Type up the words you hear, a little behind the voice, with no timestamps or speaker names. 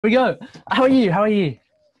We go. How are you? How are you?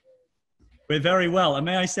 We're very well. And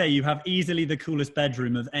may I say, you have easily the coolest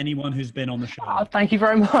bedroom of anyone who's been on the show. Oh, thank you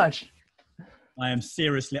very much. I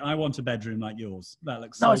want a bedroom like yours. That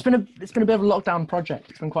looks No, so. it's been a bit of a lockdown project.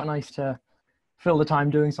 It's been quite nice to fill the time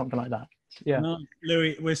doing something like that. Yeah. No,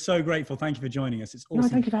 Louis, we're so grateful. Thank you for joining us. It's No, awesome.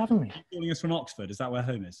 thank you for having me. You're joining us from Oxford. Is that where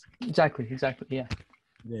home is? Exactly. Yeah.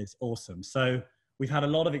 It is awesome. So we've had a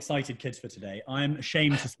lot of excited kids for today. I'm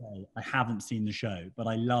ashamed to say I haven't seen the show, but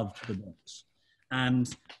I loved the books.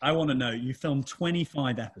 And I want to know, you filmed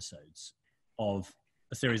 25 episodes of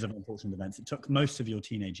a series of unfortunate events. It took most of your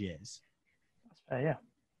teenage years. Yeah.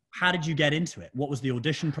 How did you get into it? What was the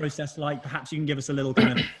audition process like? Perhaps you can give us a little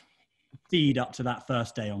kind of feed up to that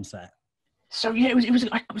first day on set. So yeah,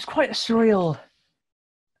 it was quite a surreal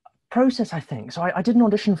process, I think. So I did an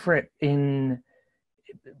audition for it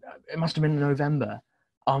it must have been November.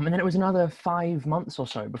 And then it was another 5 months or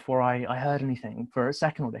so before I heard anything for a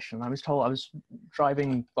second audition. I was told I was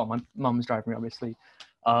driving, well, my mum was driving me, obviously,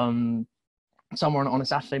 somewhere on a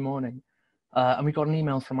Saturday morning. And we got an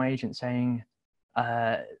email from my agent saying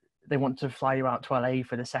they want to fly you out to LA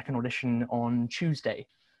for the second audition on Tuesday.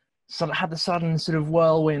 So I had the sudden sort of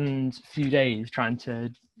whirlwind few days trying to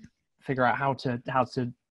figure out how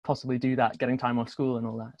to possibly do that, getting time off school and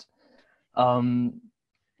all that.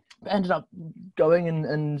 Ended up going and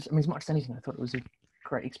I mean, as much as anything, I thought it was a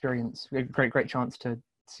great experience, a great chance to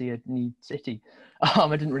see a new city. I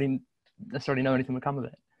didn't really necessarily know anything would come of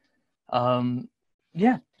it.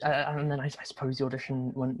 Yeah, and then I suppose the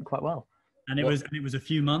audition went quite well. And it was a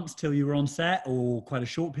few months till you were on set, or quite a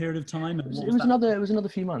short period of time. It was another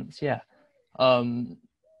few months. Yeah,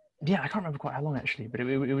 yeah. I can't remember quite how long actually, but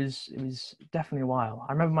it was definitely a while.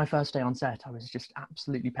 I remember my first day on set. I was just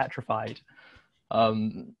absolutely petrified.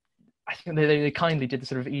 I think they kindly did the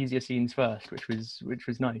sort of easier scenes first, which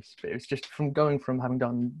was nice. But it was just from going from having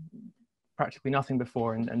done practically nothing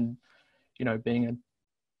before and being a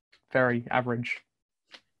very average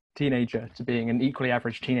teenager to being an equally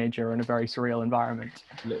average teenager in a very surreal environment.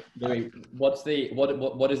 Louis, what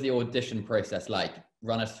is the audition process like?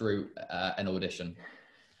 Run us through an audition.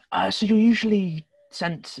 So you're usually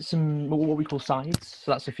sent some what we call sides.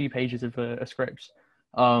 So that's a few pages of a script.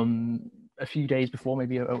 A few days before,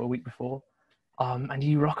 maybe a week before, and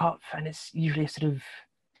you rock up, and it's usually a sort of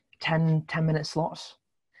 10-minute slot.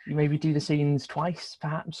 You maybe do the scenes twice,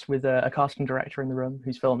 perhaps, with a casting director in the room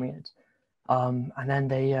who's filming it. And then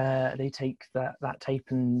they take that tape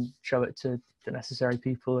and show it to the necessary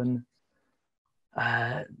people, and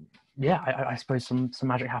yeah, I suppose some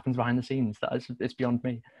magic happens behind the scenes. It's beyond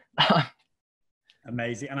me.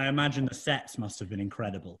 Amazing. And I imagine the sets must have been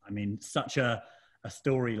incredible. I mean, such a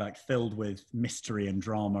story like filled with mystery and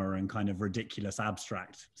drama and kind of ridiculous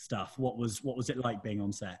abstract stuff. What was it like being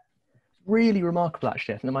on set? Really remarkable,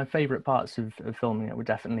 actually. I think my favourite parts of filming it were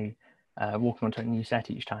definitely walking onto a new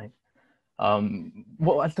set each time.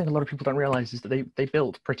 What I think a lot of people don't realise is that they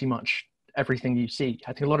built pretty much everything you see.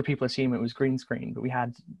 I think a lot of people assume it was green screen, but we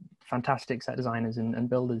had fantastic set designers and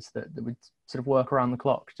builders that would sort of work around the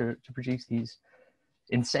clock to produce these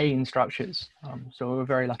insane structures. So we were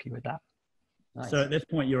very lucky with that. Nice. So at this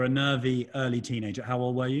point, you're a nervy early teenager. How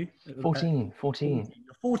old were you? 14. 14.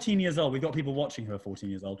 You're 14 years old. We've got people watching who are 14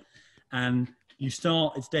 years old. And you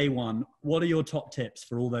start, it's day one. What are your top tips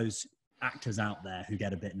for all those actors out there who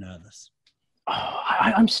get a bit nervous? Oh,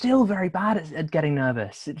 I'm still very bad at getting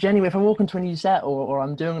nervous. Genuinely, if I walk into a new set or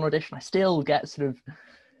I'm doing an audition, I still get sort of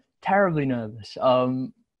terribly nervous. I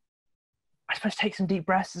suppose take some deep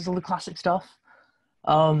breaths is all the classic stuff.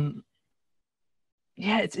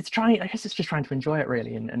 Yeah, it's trying. I guess it's just trying to enjoy it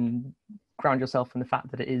really, and ground yourself in the fact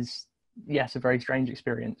that it is, yes, a very strange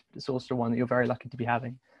experience, but it's also one that you're very lucky to be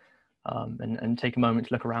having. And take a moment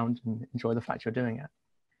to look around and enjoy the fact you're doing it.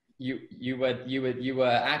 You were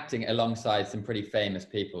acting alongside some pretty famous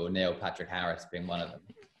people, Neil Patrick Harris being one of them.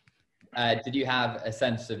 Did you have a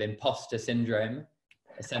sense of imposter syndrome?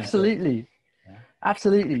 Absolutely,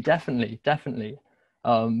 absolutely, definitely.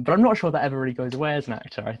 But I'm not sure that ever really goes away as an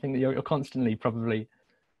actor. I think that you're constantly probably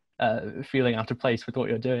feeling out of place with what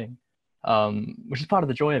you're doing, which is part of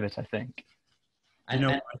the joy of it, I think. I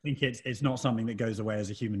think it's not something that goes away as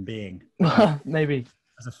a human being. Maybe.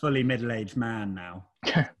 As a fully middle-aged man now,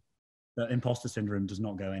 the imposter syndrome does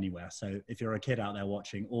not go anywhere. So if you're a kid out there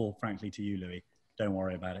watching, or frankly to you, Louis, don't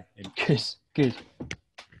worry about it. Good.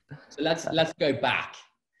 So let's go back.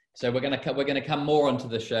 So we're gonna come more onto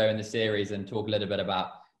the show and the series and talk a little bit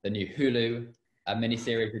about the new Hulu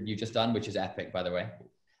miniseries that you've just done, which is epic, by the way.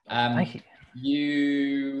 Thank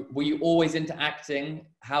you. Were you always into acting?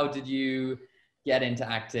 How did you get into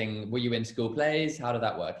acting? Were you in school plays? How did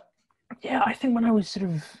that work? Yeah, I think when I was sort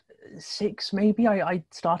of 6, maybe I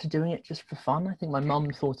started doing it just for fun. I think my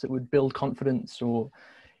mum thought it would build confidence, or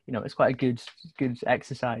it's quite a good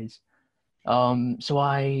exercise. So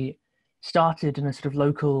I started in a sort of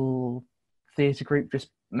local theatre group, just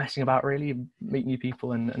messing about, really, meet new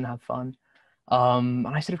people and have fun. And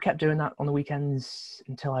I sort of kept doing that on the weekends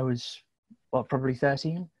until I was, well, probably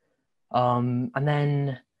 13. And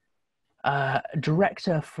then a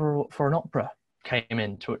director for an opera came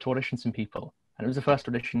in to audition some people. And it was the first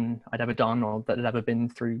audition I'd ever done, or that had ever been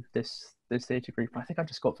through this theatre group. And I think I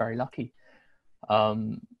just got very lucky.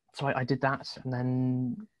 So I did that, and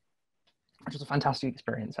then it was a fantastic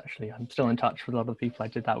experience, actually. I'm still in touch with a lot of the people I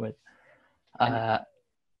did that with. And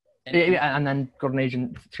then got an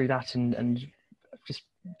agent through that, and just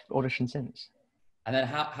auditioned since. And then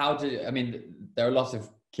I mean, there are lots of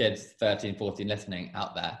kids, 13, 14 listening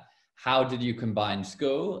out there. How did you combine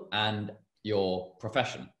school and your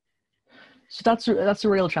profession? So that's a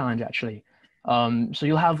real challenge, actually. So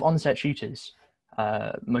you'll have on-set shooters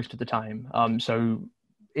most of the time. So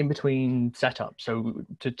in between setups, so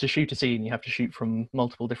to shoot a scene, you have to shoot from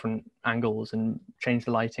multiple different angles and change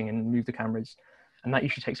the lighting and move the cameras, and that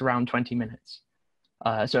usually takes around 20 minutes.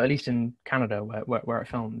 So at least in Canada, where it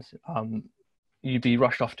films, you'd be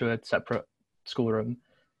rushed off to a separate schoolroom,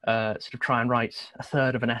 sort of try and write a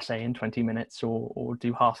third of an essay in 20 minutes, or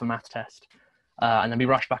do half a math test, and then be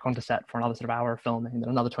rushed back onto set for another sort of hour of filming, and then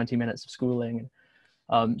another 20 minutes of schooling.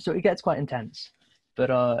 So it gets quite intense, but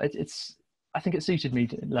I think it suited me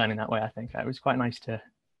learning that way. I think it was quite nice to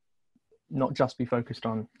not just be focused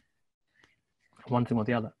on one thing or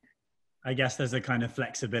the other. I guess there's a kind of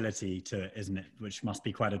flexibility to it, isn't it? Which must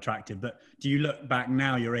be quite attractive. But do you look back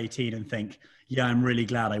now, you're 18, and think, yeah, I'm really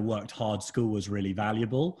glad I worked hard. School was really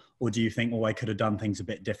valuable. Or do you think, oh, I could have done things a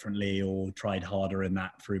bit differently or tried harder in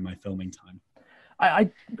that through my filming time?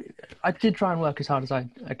 I did try and work as hard as I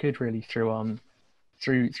could, really, through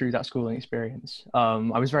that schooling experience.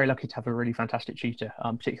 I was very lucky to have a really fantastic tutor,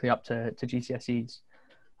 particularly up to GCSEs.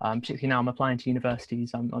 Particularly now I'm applying to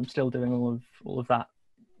universities. I'm still doing all of that.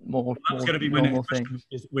 That's going to be my next question,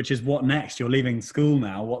 which is what next? You're leaving school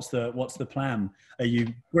now. What's the plan? Are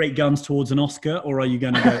you great guns towards an Oscar, or are you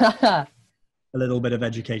going to go a little bit of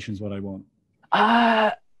education is what I want?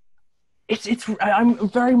 I'm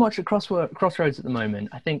very much at crossroads at the moment.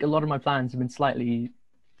 I think a lot of my plans have been slightly,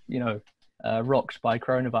 rocked by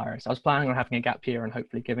coronavirus. I was planning on having a gap year and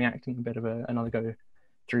hopefully giving acting a bit of another go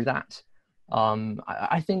through that.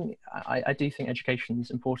 I do think education is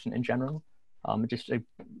important in general. Just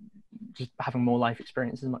having more life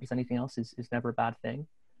experience as much as anything else is never a bad thing.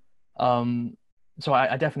 So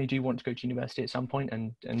I definitely do want to go to university at some point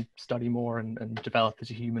and study more and develop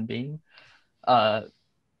as a human being. So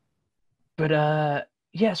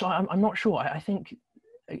I'm not sure. I think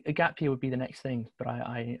a gap year would be the next thing, but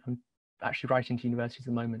I'm actually writing to university at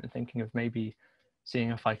the moment and thinking of maybe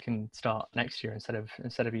seeing if I can start next year instead of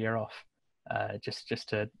a year off, just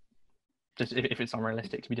if it's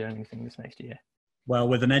unrealistic to be doing anything this next year. Well,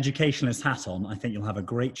 with an educationalist hat on, I think you'll have a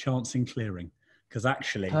great chance in clearing, because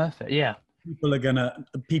actually, perfect, yeah. People are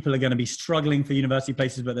gonna be struggling for university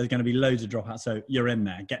places, but there's going to be loads of dropouts. So you're in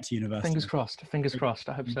there. Get to university. Fingers crossed.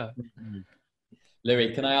 I hope so.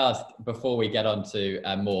 Louis, can I ask, before we get on to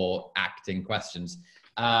more acting questions,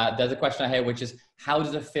 there's a question I hear, which is, how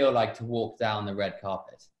does it feel like to walk down the red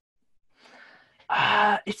carpet?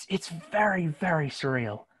 It's very, very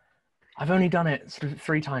surreal. I've only done it sort of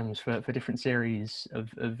 3 times for different series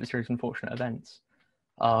of a series of unfortunate events.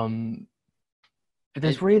 But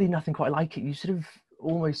there's really nothing quite like it. You sort of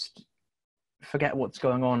almost forget what's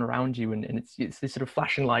going on around you, and it's this sort of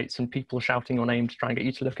flashing lights and people shouting your name to try and get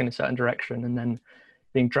you to look in a certain direction, and then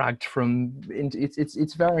being dragged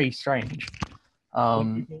it's very strange.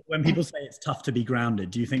 When people say it's tough to be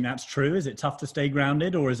grounded, do you think that's true? Is it tough to stay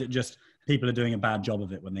grounded, or is it just people are doing a bad job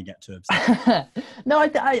of it when they get too upset? No,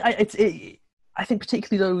 I think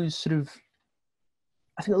particularly those sort of,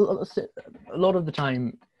 I think a lot of the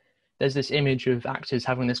time there's this image of actors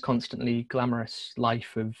having this constantly glamorous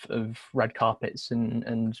life of red carpets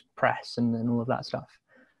and press and all of that stuff.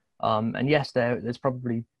 And yes, there's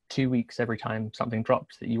probably 2 weeks every time something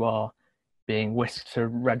drops that you are being whisked to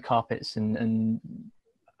red carpets and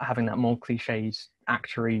having that more cliched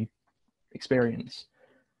actory experience.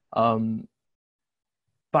 But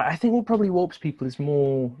I think what probably warps people is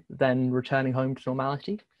more than returning home to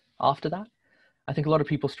normality after that. I think a lot of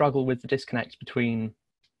people struggle with the disconnect between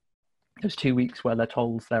those 2 weeks where they're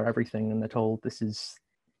told they're everything and they're told this is,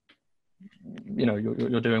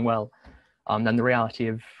 you're doing well. Then the reality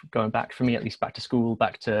of going back, for me at least, back to school,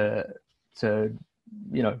 back to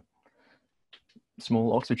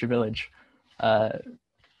small Oxfordshire village. So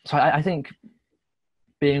I think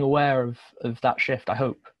being aware of that shift, I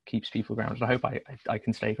hope, keeps people grounded. I hope I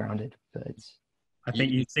can stay grounded. But I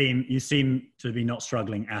think you seem to be not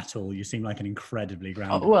struggling at all. You seem like an incredibly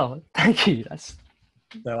grounded. Oh, well, thank you.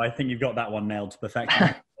 So I think you've got that one nailed to perfection.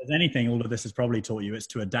 If there's anything all of this has probably taught you, it's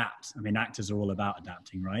to adapt. I mean, actors are all about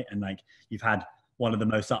adapting, right? And like, you've had one of the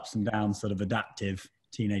most ups and downs sort of adaptive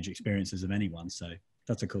teenage experiences of anyone. So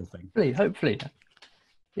that's a cool thing. Hopefully.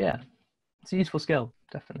 Yeah. It's a useful skill,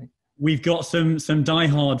 definitely. We've got some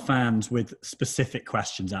diehard fans with specific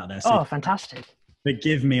questions out there. So fantastic.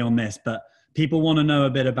 Forgive me on this, but people want to know a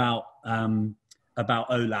bit about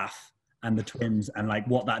Olaf and the twins and like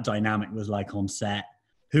what that dynamic was like on set.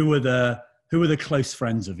 Who were the close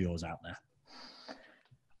friends of yours out there?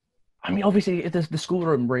 I mean, obviously, the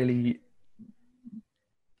schoolroom really,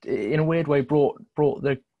 in a weird way, brought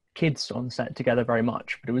the kids on set together very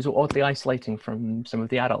much, but it was oddly isolating from some of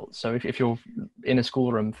the adults. So if you're in a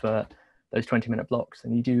schoolroom for those 20-minute blocks,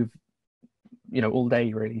 then you do, all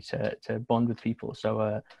day really to bond with people.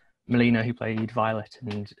 So Melina, who played Violet,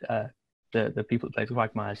 and the people that played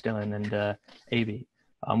Quagmires, Dylan and Avi,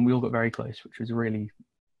 we all got very close, which was really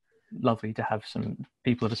lovely to have some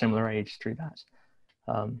people of a similar age through that.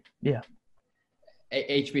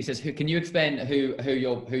 HB says, can you explain who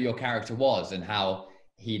your character was and how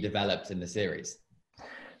he developed in the series?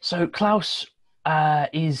 So Klaus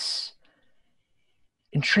is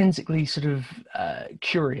intrinsically sort of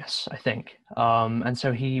curious, I think. And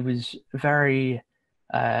so he was very,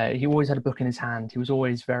 he always had a book in his hand. He was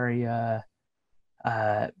always very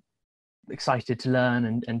excited to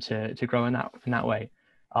learn and to grow in that way.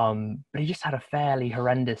 But he just had a fairly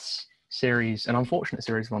horrendous series, an unfortunate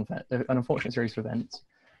series of events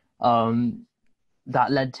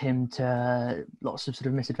that led him to lots of sort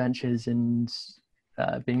of misadventures and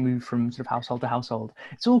being moved from sort of household to household.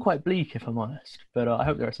 It's all quite bleak, if I'm honest, but I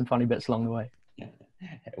hope there are some funny bits along the way.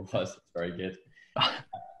 It was very good.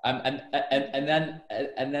 And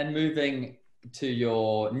then moving to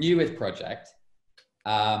your newest project,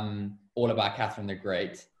 all about Catherine the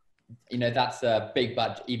Great. That's a big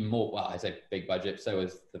budget, even more. Well, I say big budget, so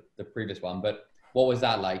was the previous one. But what was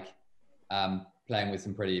that like, playing with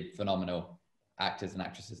some pretty phenomenal actors and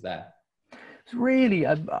actresses there? It's really,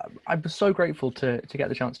 I was so grateful to get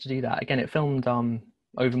the chance to do that. Again, it filmed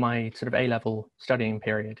over my sort of A-level studying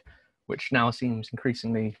period, which now seems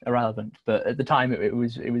increasingly irrelevant. But at the time, it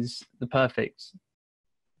was the perfect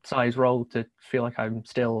size role to feel like I'm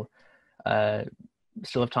still have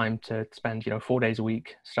time to spend 4 days a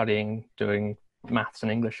week studying, doing maths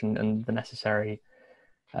and English and the necessary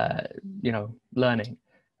learning,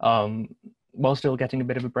 while still getting a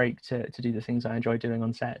bit of a break to do the things I enjoy doing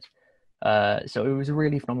on set. So it was a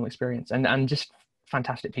really phenomenal experience, and just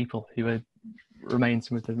fantastic people who remain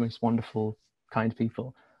some of the most wonderful, kind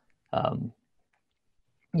people. So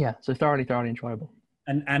thoroughly enjoyable.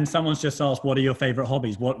 And someone's just asked, what are your favorite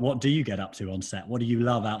hobbies? What do you get up to on set? What do you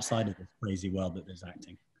love outside of this crazy world that is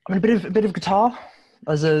acting? I mean, a bit of guitar.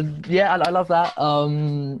 I love that.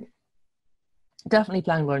 Definitely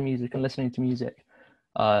playing my own music and listening to music.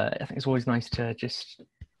 I think it's always nice to just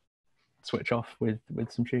switch off with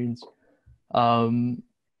some tunes.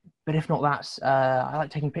 But if not that, I like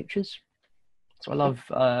taking pictures. So I love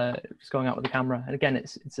just going out with the camera. And again,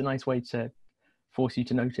 it's a nice way to force you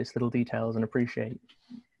to notice little details and appreciate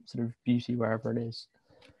sort of beauty wherever it is.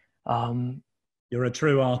 You're a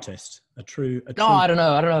true artist. A true. Oh, I don't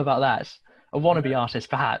know about that. A wannabe artist,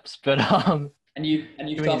 perhaps. But and you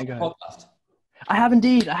started a podcast. I have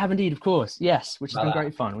indeed, of course. Yes, which has been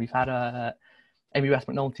great fun. We've had Amy Beth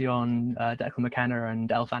McNulty on, Declan McKenna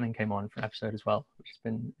and Elle Fanning came on for an episode as well, which has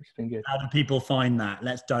been good. How do people find that?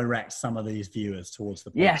 Let's direct some of these viewers towards the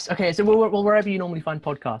podcast. Yes, okay. So well, wherever you normally find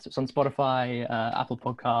podcasts, it's on Spotify, Apple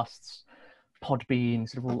Podcasts, Podbean,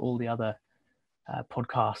 sort of all the other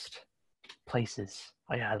podcast places.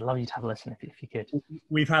 Oh yeah, I'd love you to have a listen if you could.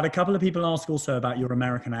 We've had a couple of people ask also about your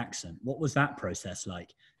American accent. What was that process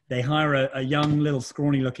like? They hire a young little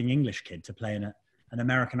scrawny-looking English kid to play an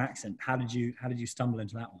American accent. How did you stumble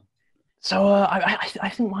into that one? So I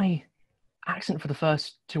think my accent for the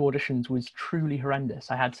first 2 auditions was truly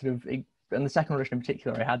horrendous. I had sort of, in the second audition in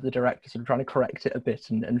particular, I had the director sort of trying to correct it a bit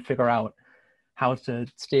and figure out how to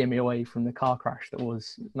steer me away from the car crash that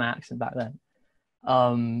was my accent back then.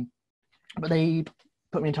 But they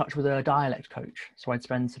put me in touch with a dialect coach. So I'd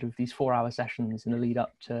spend sort of these 4-hour sessions in the lead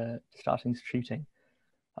up to starting shooting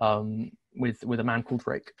with a man called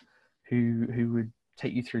Rick, who would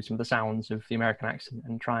take you through some of the sounds of the American accent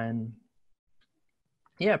and try and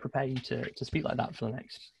prepare you to speak like that for the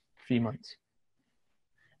next few months.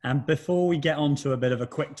 And before we get on to a bit of a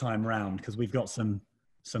quick time round, because we've got some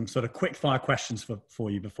sort of quick fire questions for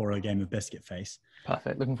you before a game of Biscuit Face.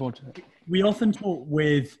 Perfect. Looking forward to it. We often talk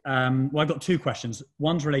with, well, I've got two questions.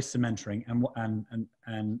 One's related to mentoring,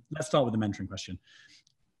 and let's start with the mentoring question.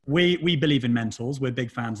 We believe in mentors. We're big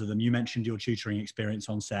fans of them. You mentioned your tutoring experience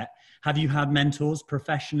on set. Have you had mentors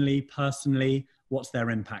professionally, personally? What's their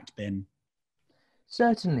impact been?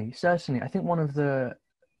 Certainly. I think one of the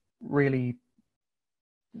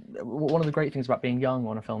great things about being young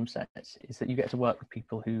on a film set is that you get to work with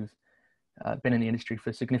people who've been in the industry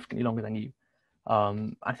for significantly longer than you.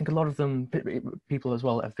 I think a lot of them, people as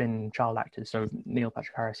well, have been child actors. So Neil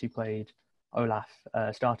Patrick Harris, who played Olaf,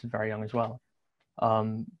 started very young as well.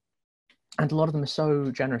 And a lot of them are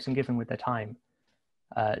so generous and giving with their time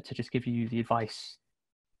to just give you the advice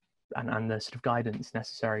and the sort of guidance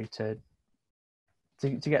necessary to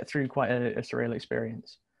get through quite a surreal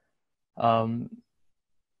experience.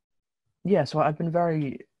 Yeah, so I've been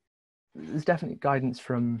there's definitely guidance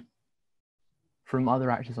from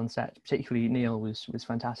other actors on set. Particularly Neil was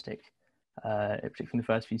fantastic, particularly in the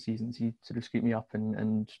first few seasons. He sort of scooped me up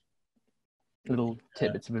and little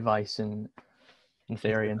tidbits of advice and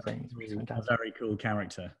theory and things. Which is fantastic. A very cool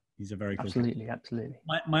character. He's a very cool Absolutely.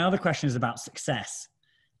 My other question is about success.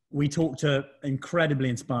 We talk to incredibly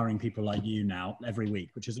inspiring people like you now every week,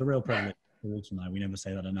 which is a real privilege for Walter and I. We never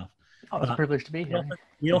say that enough. Oh, it's a privilege to be here.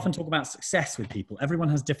 We often talk about success with people. Everyone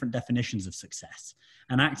has different definitions of success.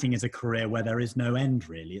 And acting is a career where there is no end,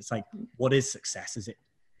 really. It's like, what is success? Is it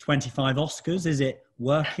 25 Oscars? Is it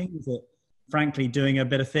working? Is it, frankly, doing a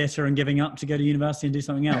bit of theatre and giving up to go to university and do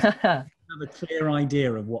something else? Do you have a clear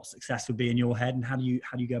idea of what success would be in your head, and how do you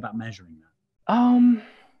go about measuring that?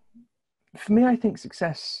 For me, I think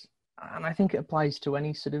success, and I think it applies to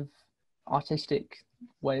any sort of artistic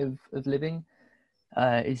way of living,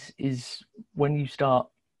 is when you start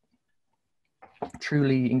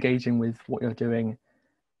truly engaging with what you're doing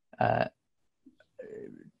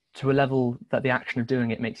to a level that the action of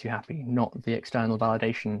doing it makes you happy, not the external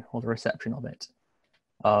validation or the reception of it.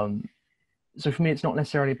 So for me, it's not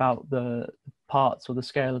necessarily about the parts or the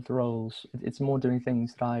scale of the roles. It's more doing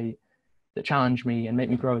things that challenge me and make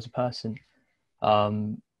me grow as a person,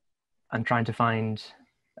 and trying to find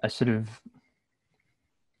a sort of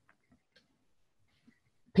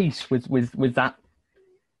peace with that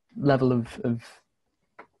level of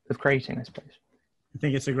creating, I suppose. I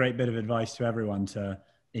think it's a great bit of advice to everyone to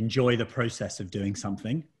enjoy the process of doing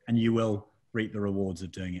something, and you will reap the rewards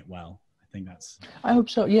of doing it well. I hope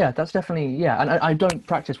so. Yeah, that's definitely, yeah. And I don't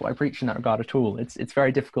practice what I preach in that regard at all. It's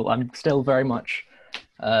very difficult. I'm still very much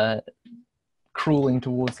crawling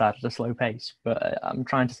towards that at a slow pace, but I'm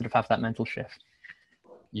trying to sort of have that mental shift.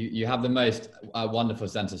 You have the most wonderful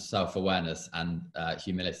sense of self-awareness and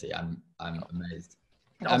humility. I'm amazed.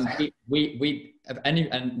 We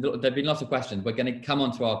and there've been lots of questions. We're going to come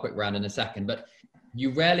on to our quick round in a second, but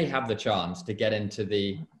you rarely have the chance to get into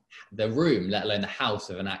the room, let alone the house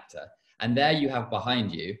of an actor. And there you have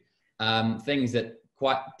behind you things that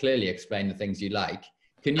quite clearly explain the things you like.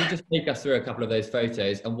 Can you just take us through a couple of those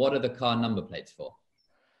photos, and what are the car number plates for?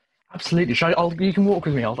 Absolutely. You can walk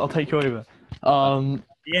with me. I'll take you over.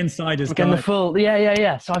 The inside is again the full.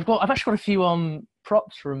 Yeah. So I've actually got a few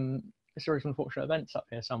props from a series of unfortunate events up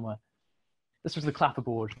here somewhere. This was the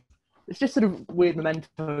clapperboard. It's just sort of weird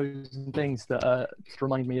mementos and things that just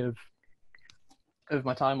remind me of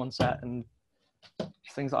my time on set and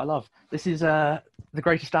things that I love. This is the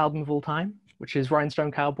greatest album of all time, which is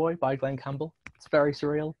Rhinestone Cowboy by Glenn Campbell. It's very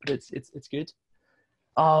surreal, but it's good.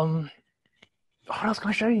 What else can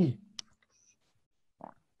I show you?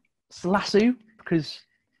 It's Lasso, because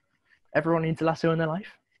everyone needs a lasso in their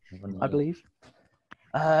life, I believe.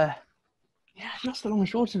 Yeah, that's the long and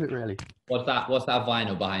short of it, really. What's that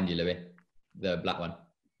vinyl behind you, Louis? The black one.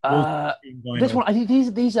 This one. I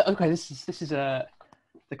think these are okay. This is the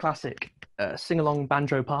classic sing-along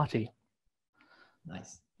banjo party.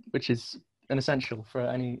 Nice. Which is an essential for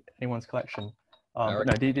anyone's collection. No,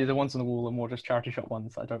 the ones on the wall are more just charity shop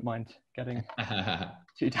ones. I don't mind getting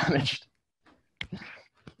too damaged.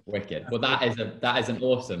 Wicked. Well, that is an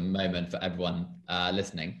awesome moment for everyone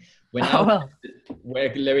listening.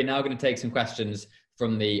 We're Louis now going to take some questions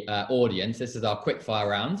from the audience. This is our quick fire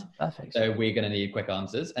round. Perfect. So we're going to need quick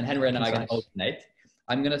answers, and Henry and I are going to alternate.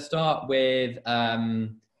 I'm going to start with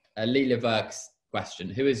Leela Verk's question.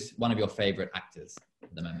 Who is one of your favorite actors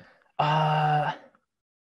at the moment? I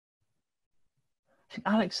think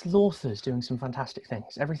Alex Lawther's doing some fantastic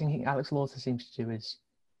things. Everything Alex Lawther seems to do is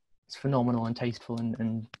phenomenal and tasteful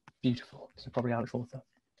and beautiful. So probably Alex Lawther.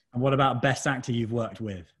 And what about best actor you've worked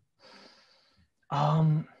with?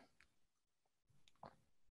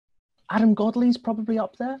 Adam Godley's probably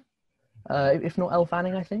up there, if not Elle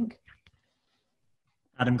Fanning, I think.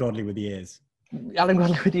 Adam Godley with the ears. Adam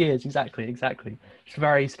Godley with the ears, exactly. Just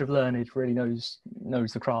very sort of learned, really knows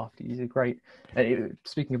the craft. He's a great.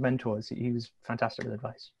 Speaking of mentors, he was fantastic with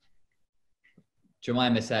advice.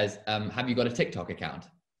 Jemima says, "Have you got a TikTok account?"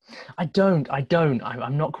 I don't.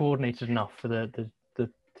 I'm not coordinated enough for the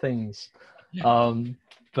things,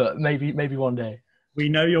 but maybe one day. We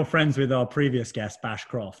know you're friends with our previous guest, Bash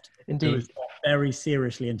Croft. Indeed. Who is very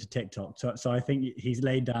seriously into TikTok. So I think he's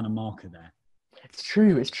laid down a marker there. It's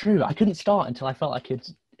true. I couldn't start until I felt I could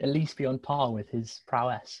at least be on par with his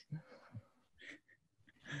prowess.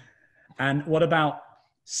 And what about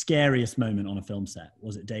scariest moment on a film set?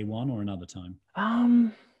 Was it day one or another time?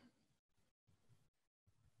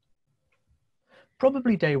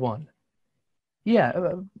 Probably day one. Yeah,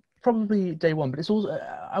 probably day one. But it's also,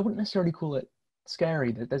 I wouldn't necessarily call it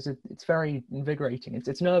scary. It's very invigorating.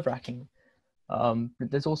 It's nerve-wracking. But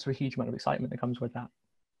there's also a huge amount of excitement that comes with that.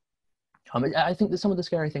 I think that some of the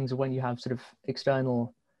scary things are when you have sort of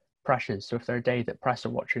external pressures. So if they're a day that press are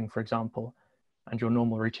watching, for example, and your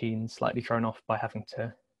normal routine slightly thrown off by having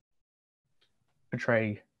to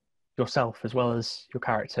portray yourself as well as your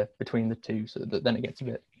character between the two, so that then it gets a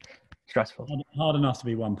bit stressful. Hard enough to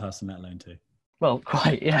be one person, let alone two. Well,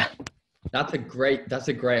 quite, yeah. That's a great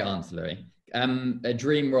answer, Louis. A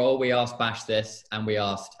dream role. We asked Bash this, and we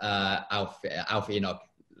asked Alf Enoch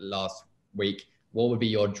last week. What would be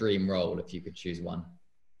your dream role if you could choose one?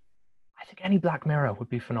 I think any Black Mirror would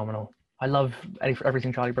be phenomenal. I love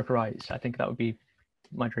everything Charlie Brooker writes. I think that would be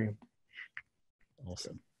my dream.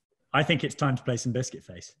 Awesome. I think it's time to play some Biscuit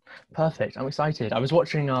Face. Perfect. I'm excited. I was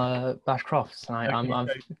watching Bash Crofts,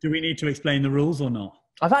 and do we need to explain the rules or not?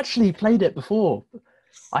 I've actually played it before.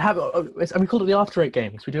 I have. We call it the After Eight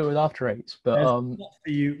games. We do it with After Eights. But for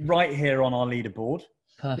you right here on our leaderboard.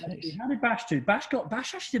 Perfect. How did Bash do? Bash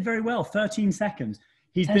actually did very well. 13 seconds.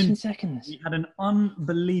 13 seconds. He had an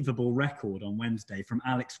unbelievable record on Wednesday from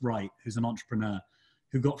Alex Wright, who's an entrepreneur,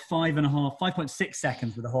 who got 5.6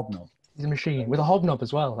 seconds with a hobnob. He's a machine with a hobnob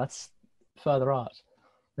as well. That's further art.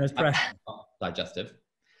 There's pressure. Digestive.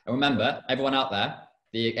 And remember, everyone out there,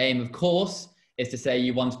 the aim, of course, is to say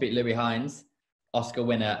you want to beat Louis Hynes, Oscar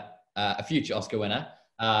winner, a future Oscar winner,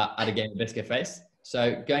 at a game of Biscuit Face.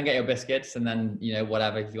 So go and get your biscuits, and then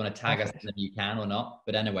whatever, if you want to tag us, then you can or not.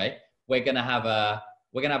 But anyway, we're gonna have a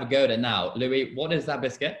go at it now. Louis, what is that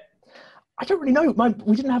biscuit? I don't really know.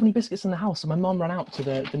 We didn't have any biscuits in the house, so my mum ran out to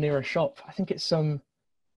the nearest shop. I think it's some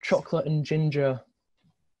chocolate and ginger.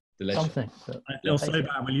 Delicious. Something. I feel so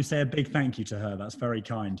bad. Will you say a big thank you to her? That's very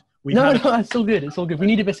kind. No, it's all good. It's all good. We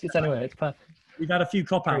needed biscuits anyway. It's perfect. We've had a few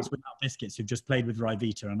cop-outs without biscuits who've just played with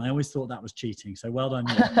Ryvita, and I always thought that was cheating. So well done.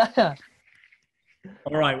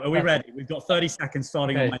 All right, are we ready? We've got 30 seconds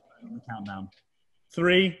starting on the countdown.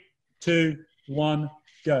 3, 2, 1,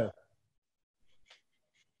 go.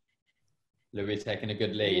 Louis taking a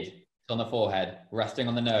good lead. It's on the forehead, resting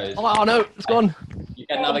on the nose. Oh no, it's gone. You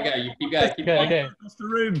get another go. You keep going. Keep going. Okay. Across the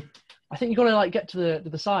room. I think you got to get to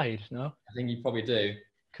the side. No. I think you probably do.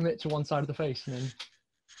 Commit to one side of the face and then.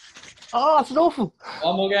 Oh, that's awful.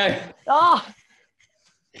 One more go. Ah.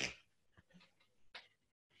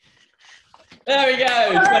 There we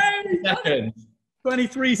go. 23 seconds.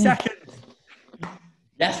 23 seconds.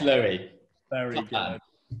 Yes, Louis. Very good.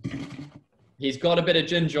 He's got a bit of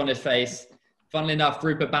ginger on his face. Funnily enough,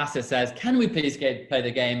 Rupert Bassett says, "Can we please play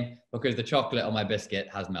the game because the chocolate on my biscuit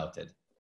has melted?"